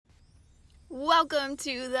Welcome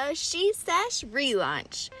to the She Sesh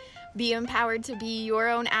relaunch. Be empowered to be your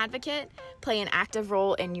own advocate, play an active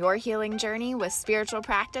role in your healing journey with spiritual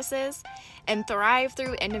practices, and thrive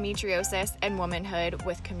through endometriosis and womanhood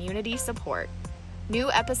with community support.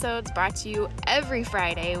 New episodes brought to you every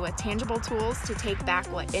Friday with tangible tools to take back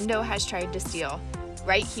what Endo has tried to steal,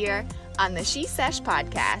 right here on the She Sesh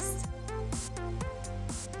podcast.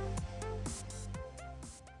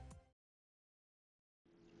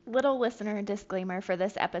 Little listener disclaimer for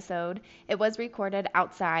this episode. It was recorded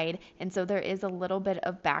outside, and so there is a little bit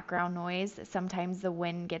of background noise. Sometimes the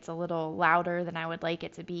wind gets a little louder than I would like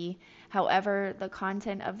it to be. However, the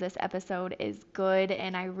content of this episode is good,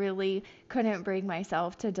 and I really couldn't bring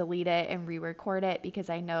myself to delete it and re-record it because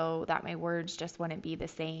I know that my words just wouldn't be the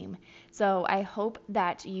same. So I hope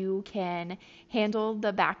that you can handle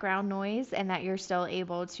the background noise and that you're still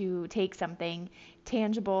able to take something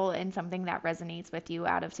tangible and something that resonates with you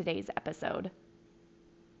out of today's episode.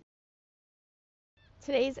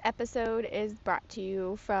 Today's episode is brought to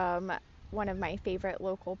you from one of my favorite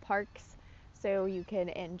local parks, so you can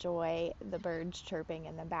enjoy the birds chirping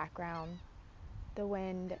in the background, the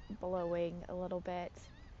wind blowing a little bit,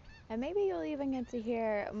 and maybe you'll even get to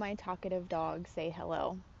hear my talkative dog say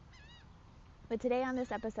hello. But today on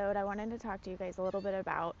this episode, I wanted to talk to you guys a little bit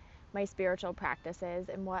about my spiritual practices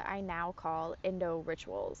and what I now call Endo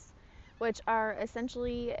Rituals, which are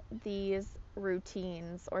essentially these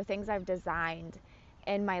routines or things I've designed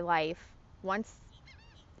in my life once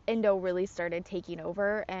Endo really started taking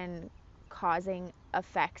over and causing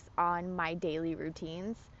effects on my daily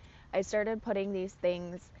routines. I started putting these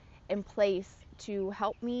things in place to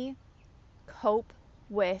help me cope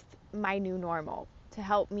with my new normal, to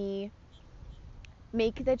help me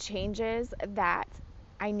make the changes that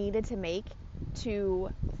I needed to make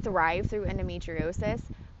to thrive through endometriosis,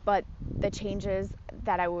 but the changes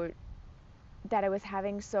that I was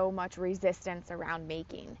having so much resistance around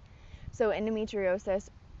making. So endometriosis,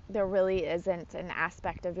 there really isn't an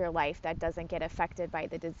aspect of your life that doesn't get affected by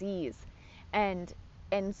the disease. And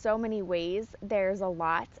in so many ways, there's a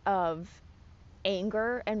lot of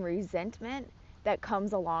anger and resentment that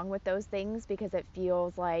comes along with those things because it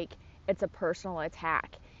feels like it's a personal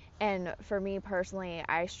attack. And for me personally,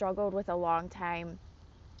 I struggled with a long time.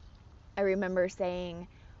 I remember saying,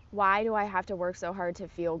 why do I have to work so hard to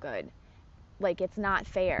feel good? Like, it's not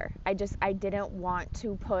fair. I didn't want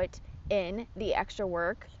to put in the extra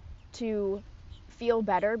work to feel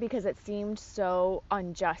better because it seemed so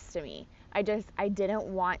unjust to me. I didn't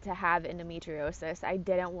want to have endometriosis. I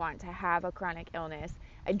didn't want to have a chronic illness.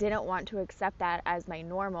 I didn't want to accept that as my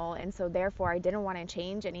normal. And so therefore I didn't want to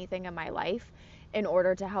change anything in my life in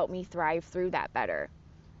order to help me thrive through that better.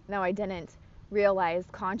 Now, I didn't realize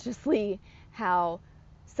consciously how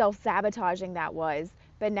self-sabotaging that was,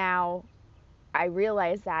 but now I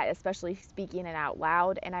realize that, especially speaking it out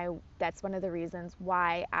loud, and that's one of the reasons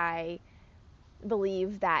why I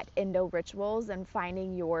believe that Endo Rituals and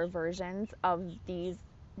finding your versions of these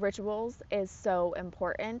rituals is so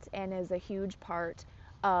important and is a huge part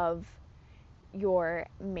of your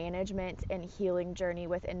management and healing journey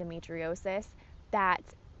with endometriosis that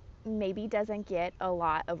maybe doesn't get a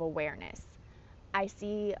lot of awareness. I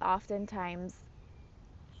see oftentimes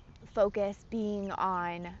focus being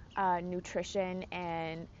on nutrition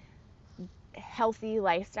and healthy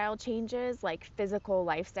lifestyle changes, like physical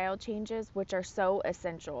lifestyle changes, which are so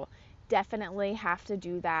essential. Definitely have to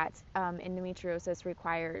do that. Endometriosis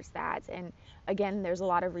requires that. And again, there's a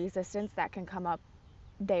lot of resistance that can come up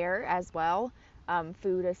there as well.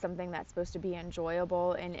 Food is something that's supposed to be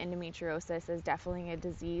enjoyable, and endometriosis is definitely a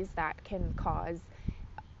disease that can cause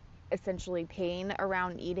essentially pain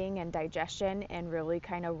around eating and digestion and really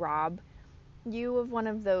kind of rob you of one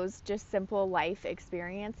of those just simple life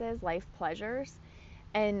experiences, life pleasures.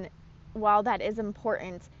 And while that is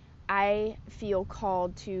important, I feel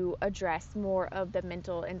called to address more of the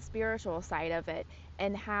mental and spiritual side of it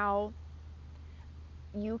and how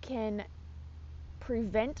you can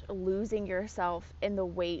prevent losing yourself in the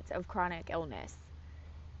weight of chronic illness.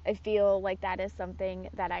 I feel like that is something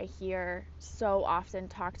that I hear so often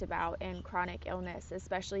talked about in chronic illness,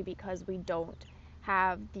 especially because we don't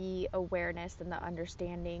have the awareness and the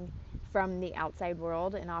understanding from the outside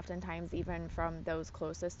world, and oftentimes even from those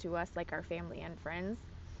closest to us, like our family and friends.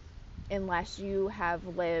 Unless you have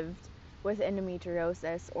lived with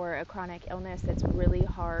endometriosis or a chronic illness, it's really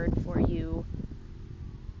hard for you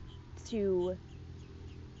to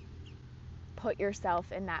put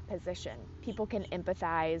yourself in that position. People can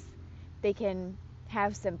empathize, they can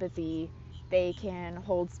have sympathy, they can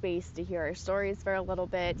hold space to hear our stories for a little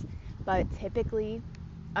bit, but typically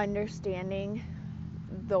understanding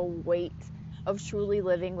the weight of truly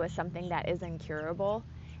living with something that is incurable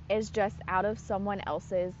is just out of someone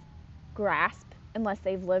else's grasp unless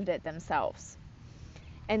they've lived it themselves.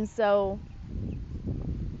 And so,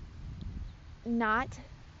 not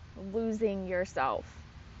losing yourself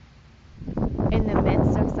in the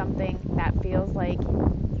midst of something that feels like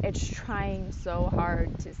it's trying so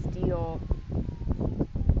hard to steal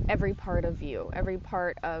every part of you, every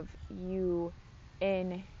part of you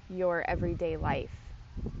in your everyday life.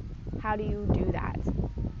 How do you do that?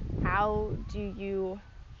 How do you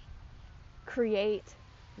create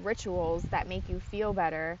rituals that make you feel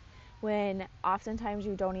better when oftentimes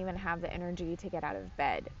you don't even have the energy to get out of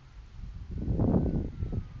bed?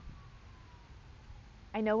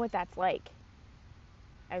 I know what that's like.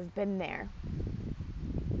 I've been there.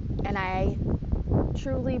 And I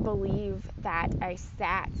truly believe that I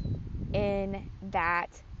sat in that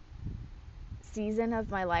season of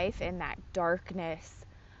my life, in that darkness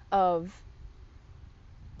of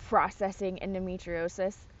processing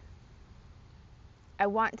endometriosis. I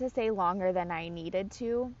want to say longer than I needed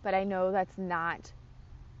to, but I know that's not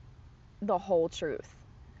the whole truth.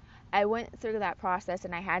 I went through that process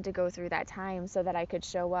and I had to go through that time so that I could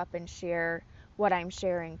show up and share what I'm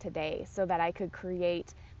sharing today, so that I could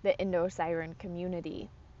create the Endo Siren community.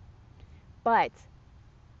 But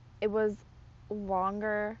it was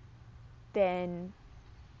longer than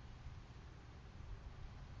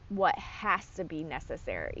what has to be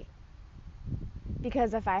necessary.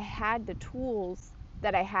 Because if I had the tools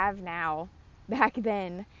that I have now, back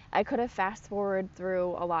then, I could have fast forwarded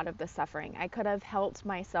through a lot of the suffering. I could have helped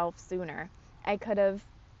myself sooner. I could have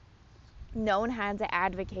known how to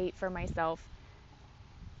advocate for myself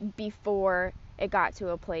before it got to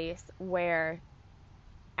a place where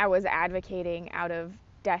I was advocating out of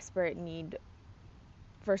desperate need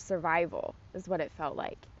for survival, is what it felt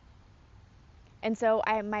like. And so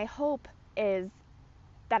my hope is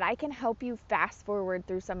that I can help you fast forward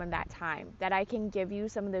through some of that time, that I can give you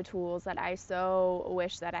some of the tools that I so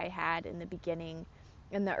wish that I had in the beginning,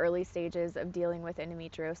 in the early stages of dealing with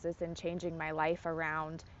endometriosis and changing my life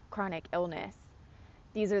around chronic illness.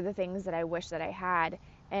 These are the things that I wish that I had.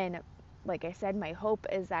 And like I said, my hope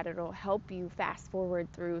is that it'll help you fast forward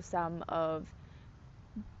through some of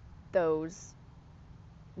those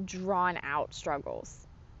drawn out struggles.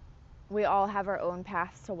 We all have our own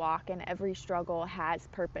paths to walk, and every struggle has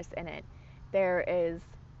purpose in it. There is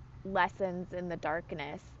lessons in the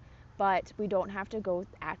darkness, but we don't have to go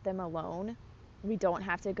at them alone. We don't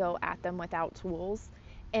have to go at them without tools.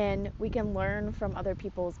 And we can learn from other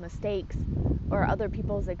people's mistakes or other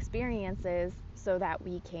people's experiences so that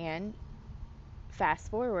we can fast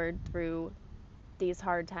forward through these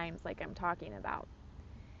hard times like I'm talking about.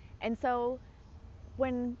 And so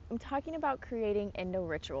when I'm talking about creating endo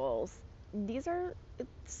rituals, these are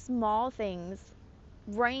small things,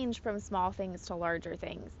 range from small things to larger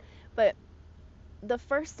things. But the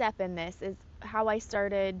first step in this is how I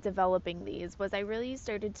started developing these was I really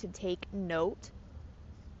started to take note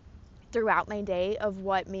throughout my day of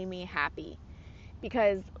what made me happy.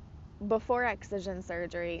 Because before excision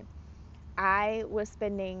surgery, I was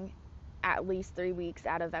spending at least 3 weeks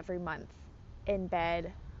out of every month in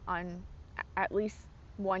bed on at least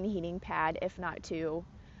one heating pad, if not two,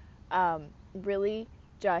 really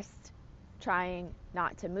just trying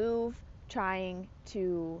not to move, trying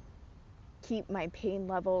to keep my pain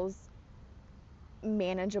levels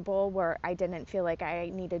manageable where I didn't feel like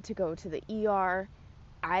I needed to go to the ER.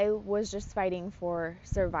 I was just fighting for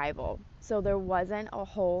survival. So there wasn't a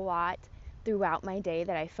whole lot throughout my day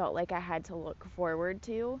that I felt like I had to look forward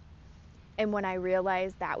to. And when I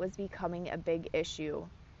realized that was becoming a big issue,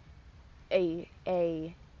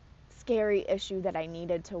 a scary issue that I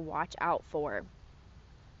needed to watch out for,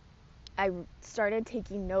 I started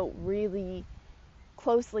taking note, really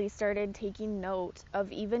closely started taking note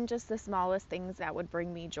of even just the smallest things that would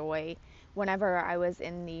bring me joy whenever I was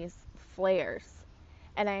in these flares.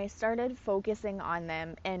 And I started focusing on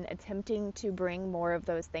them and attempting to bring more of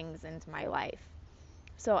those things into my life.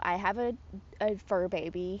 So I have a fur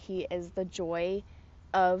baby. He is the joy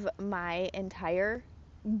of my entire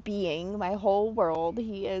being, my whole world.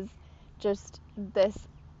 He is just this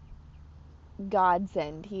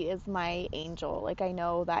godsend. He is my angel. Like, I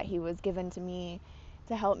know that he was given to me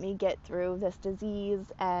to help me get through this disease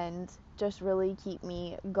and just really keep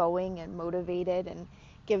me going and motivated and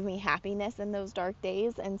give me happiness in those dark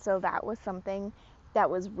days. And so that was something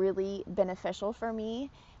that was really beneficial for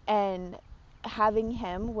me. And having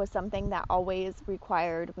him was something that always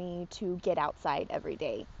required me to get outside every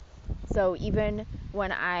day. So even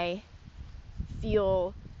when I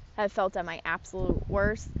have felt at my absolute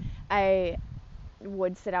worst, I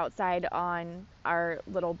would sit outside on our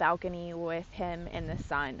little balcony with him in the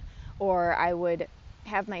sun, or I would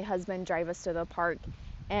have my husband drive us to the park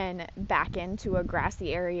and back into a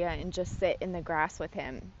grassy area and just sit in the grass with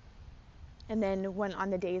him. And then when on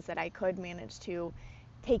the days that I could manage to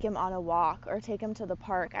take him on a walk or take him to the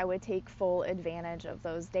park, I would take full advantage of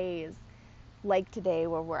those days, like today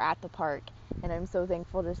where we're at the park. And I'm so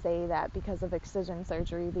thankful to say that because of excision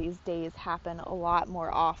surgery, these days happen a lot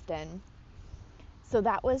more often. So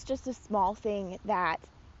that was just a small thing that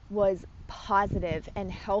was positive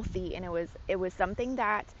and healthy, and it was something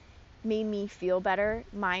that made me feel better,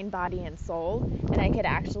 mind, body, and soul. And I could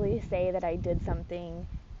actually say that I did something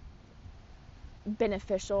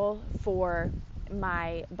beneficial for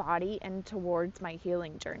my body and towards my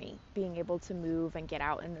healing journey, being able to move and get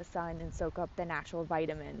out in the sun and soak up the natural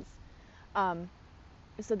vitamins.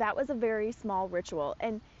 So that was a very small ritual.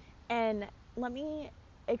 And let me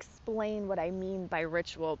explain what I mean by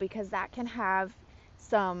ritual, because that can have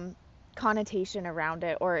some connotation around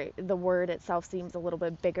it, or the word itself seems a little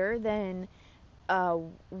bit bigger than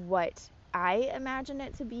what I imagine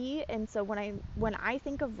it to be. And so when I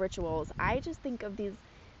think of rituals, I just think of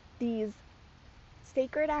these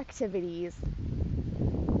sacred activities,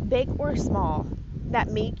 big or small, that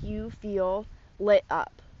make you feel lit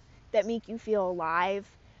up, that make you feel alive,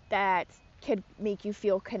 that could make you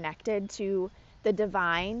feel connected to the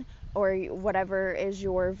divine or whatever is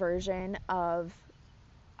your version of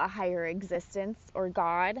a higher existence or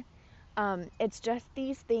God. It's just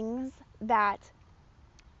these things that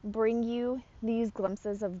bring you these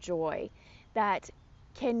glimpses of joy, that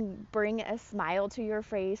can bring a smile to your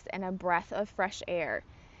face and a breath of fresh air.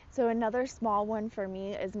 So another small one for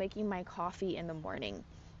me is making my coffee in the morning.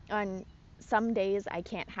 On some days I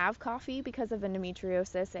can't have coffee because of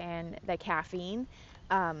endometriosis and the caffeine.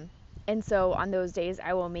 And so on those days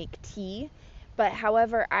I will make tea. But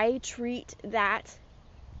however, I treat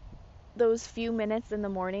those few minutes in the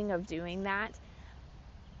morning of doing that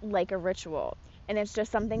like a ritual. And it's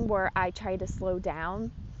just something where I try to slow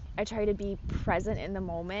down. I try to be present in the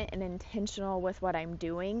moment and intentional with what I'm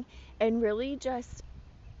doing, and really just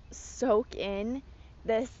soak in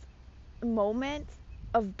this moment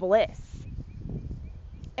of bliss.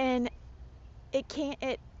 And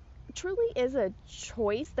it truly is a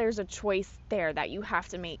choice. There's a choice there that you have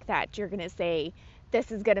to make, that you're going to say,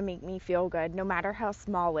 this is going to make me feel good, no matter how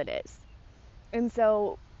small it is. And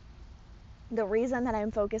so the reason that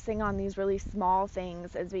I'm focusing on these really small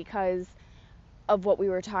things is because of what we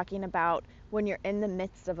were talking about. When you're in the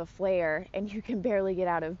midst of a flare and you can barely get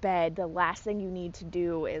out of bed, the last thing you need to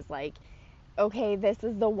do is like, okay, this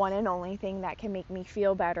is the one and only thing that can make me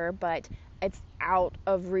feel better, but it's out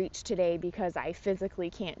of reach today because I physically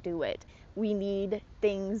can't do it. We need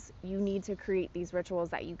things, you need to create these rituals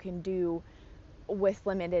that you can do with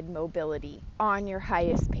limited mobility on your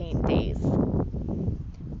highest pain days.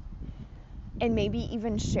 And maybe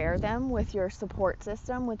even share them with your support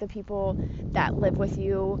system, with the people that live with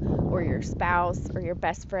you, or your spouse, or your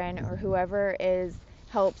best friend, or whoever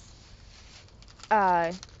helps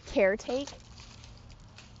caretake,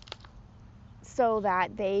 so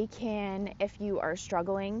that they can, if you are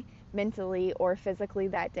struggling mentally or physically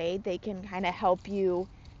that day, they can kind of help you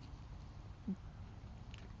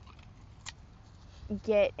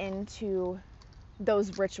get into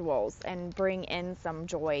those rituals and bring in some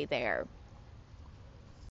joy there.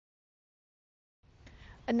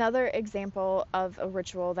 Another example of a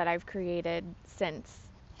ritual that I've created since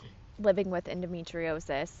living with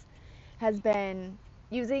endometriosis has been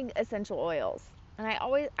using essential oils. And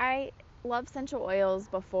I loved essential oils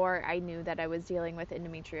before I knew that I was dealing with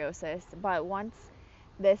endometriosis, but once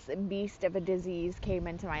this beast of a disease came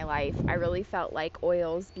into my life, I really felt like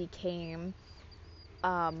oils became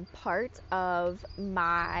part of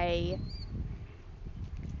my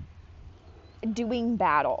doing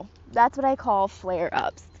battle. That's what I call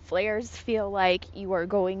flare-ups. Flares feel like you are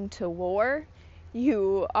going to war.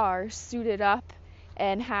 You are suited up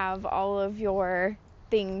and have all of your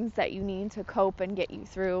things that you need to cope and get you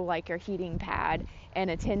through, like your heating pad and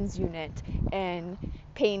a TENS unit and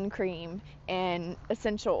pain cream and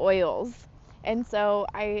essential oils. And so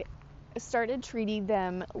I started treating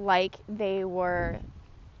them like they were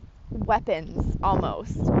weapons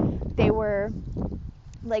almost. They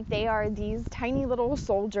are these tiny little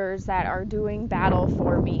soldiers that are doing battle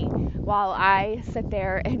for me while I sit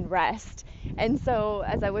there and rest. And so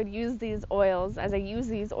as I use these oils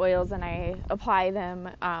and I apply them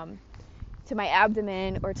to my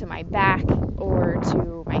abdomen or to my back or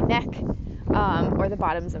to my neck or the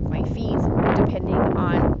bottoms of my feet, depending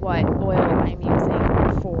on what oil I'm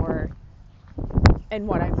using for and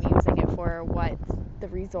what I'm using it for, what the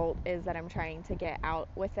result is that I'm trying to get out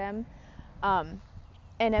with them.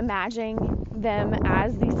 And imagining them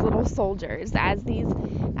as these little soldiers, as these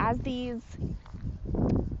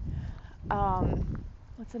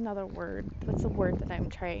what's another word? What's the word that I'm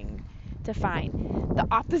trying to find? The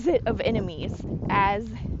opposite of enemies, as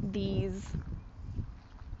these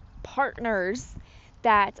partners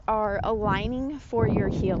that are aligning for your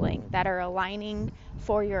healing, that are aligning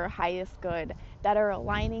for your highest good, that are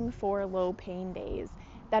aligning for low pain days,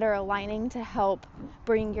 that are aligning to help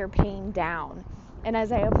bring your pain down. And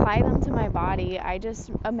as I apply them to my body, I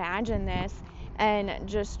just imagine this and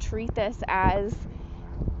just treat this as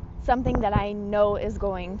something that I know is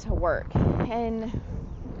going to work. And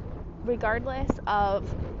regardless of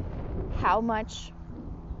how much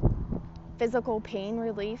physical pain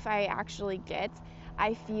relief I actually get,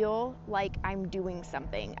 I feel like I'm doing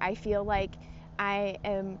something. I feel like I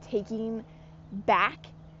am taking back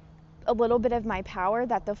a little bit of my power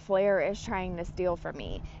that the flare is trying to steal from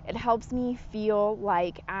me. It helps me feel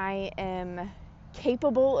like I am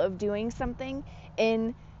capable of doing something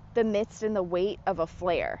in the midst and the weight of a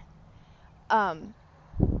flare.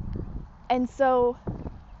 And so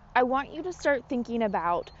I want you to start thinking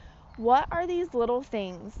about, what are these little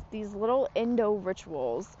things, these little endo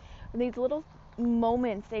rituals, these little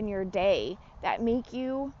moments in your day that make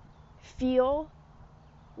you feel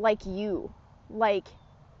like you, like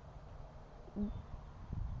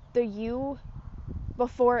the you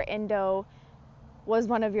before endo was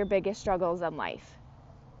one of your biggest struggles in life,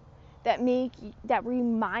 that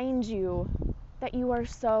remind you that you are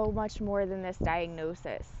so much more than this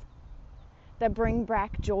diagnosis, that bring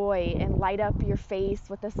back joy and light up your face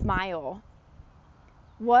with a smile.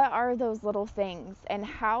 What are those little things, and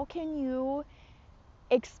how can you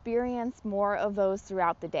experience more of those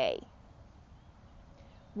throughout the day?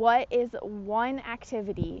 What is one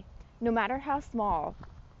activity, no matter how small,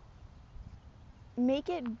 make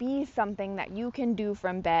it be something that you can do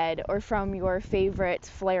from bed or from your favorite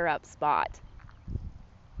flare-up spot.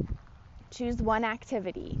 Choose one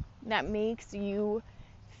activity that makes you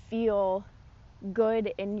feel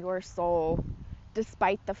good in your soul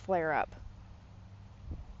despite the flare-up,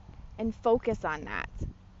 and focus on that.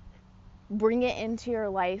 Bring it into your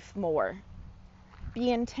life more.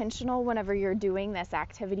 Be intentional whenever you're doing this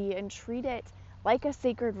activity and treat it like a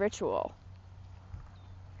sacred ritual.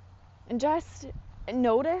 And just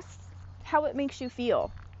notice how it makes you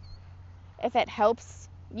feel. If it helps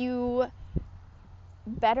you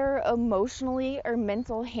better emotionally or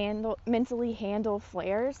mentally handle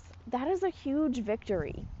flares, that is a huge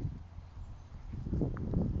victory.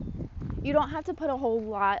 You don't have to put a whole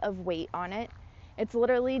lot of weight on it. It's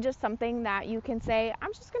literally just something that you can say,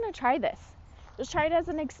 I'm just going to try this. Just try it as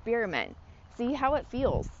an experiment. See how it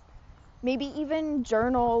feels. Maybe even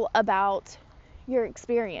journal about your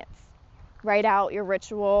experience. Write out your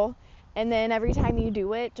ritual, and then every time you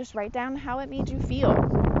do it, just write down how it made you feel.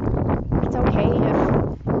 It's okay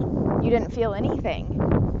if you didn't feel anything.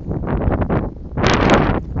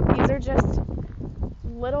 These are just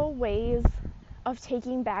little ways of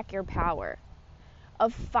taking back your power,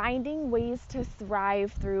 of finding ways to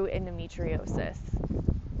thrive through endometriosis.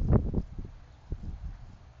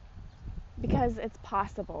 Because it's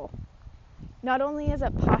possible. Not only is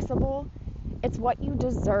it possible, it's what you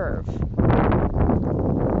deserve.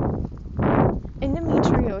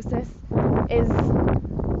 Endometriosis is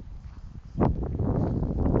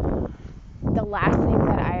the last thing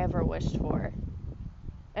that I ever wished for.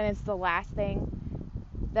 And it's the last thing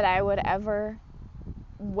that I would ever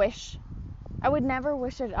wish. I would never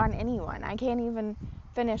wish it on anyone. I can't even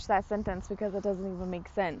finish that sentence because it doesn't even make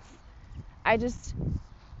sense.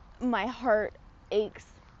 My heart aches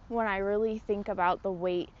when I really think about the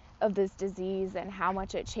weight of this disease and how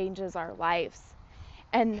much it changes our lives.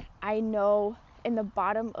 And I know in the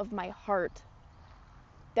bottom of my heart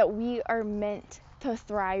that we are meant to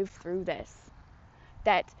thrive through this.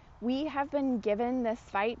 That we have been given this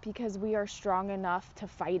fight because we are strong enough to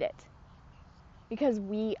fight it. Because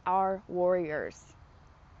we are warriors.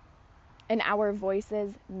 And our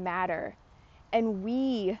voices matter. And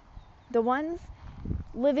we, the ones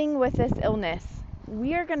living with this illness,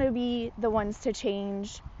 we are going to be the ones to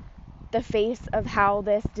change the face of how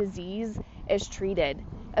this disease is treated,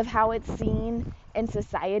 of how it's seen in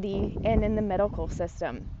society and in the medical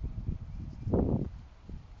system.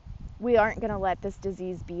 We aren't going to let this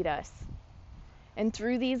disease beat us. And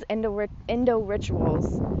through these endo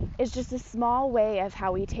rituals is just a small way of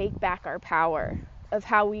how we take back our power, of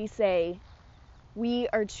how we say we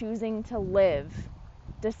are choosing to live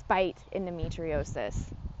despite endometriosis.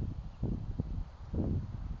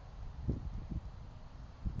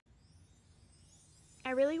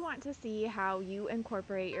 I really want to see how you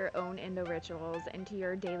incorporate your own Endo rituals into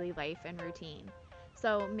your daily life and routine.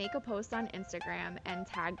 So make a post on Instagram and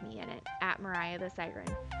tag me in it at Mariah the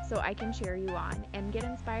Siren so I can cheer you on and get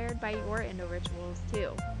inspired by your Endo rituals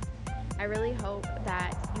too. I really hope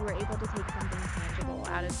that you were able to take something tangible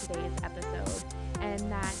out of today's episode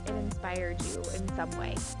and that it inspired you in some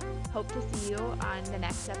way. Hope to see you on the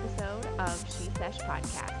next episode of She Sesh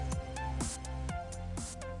Podcast.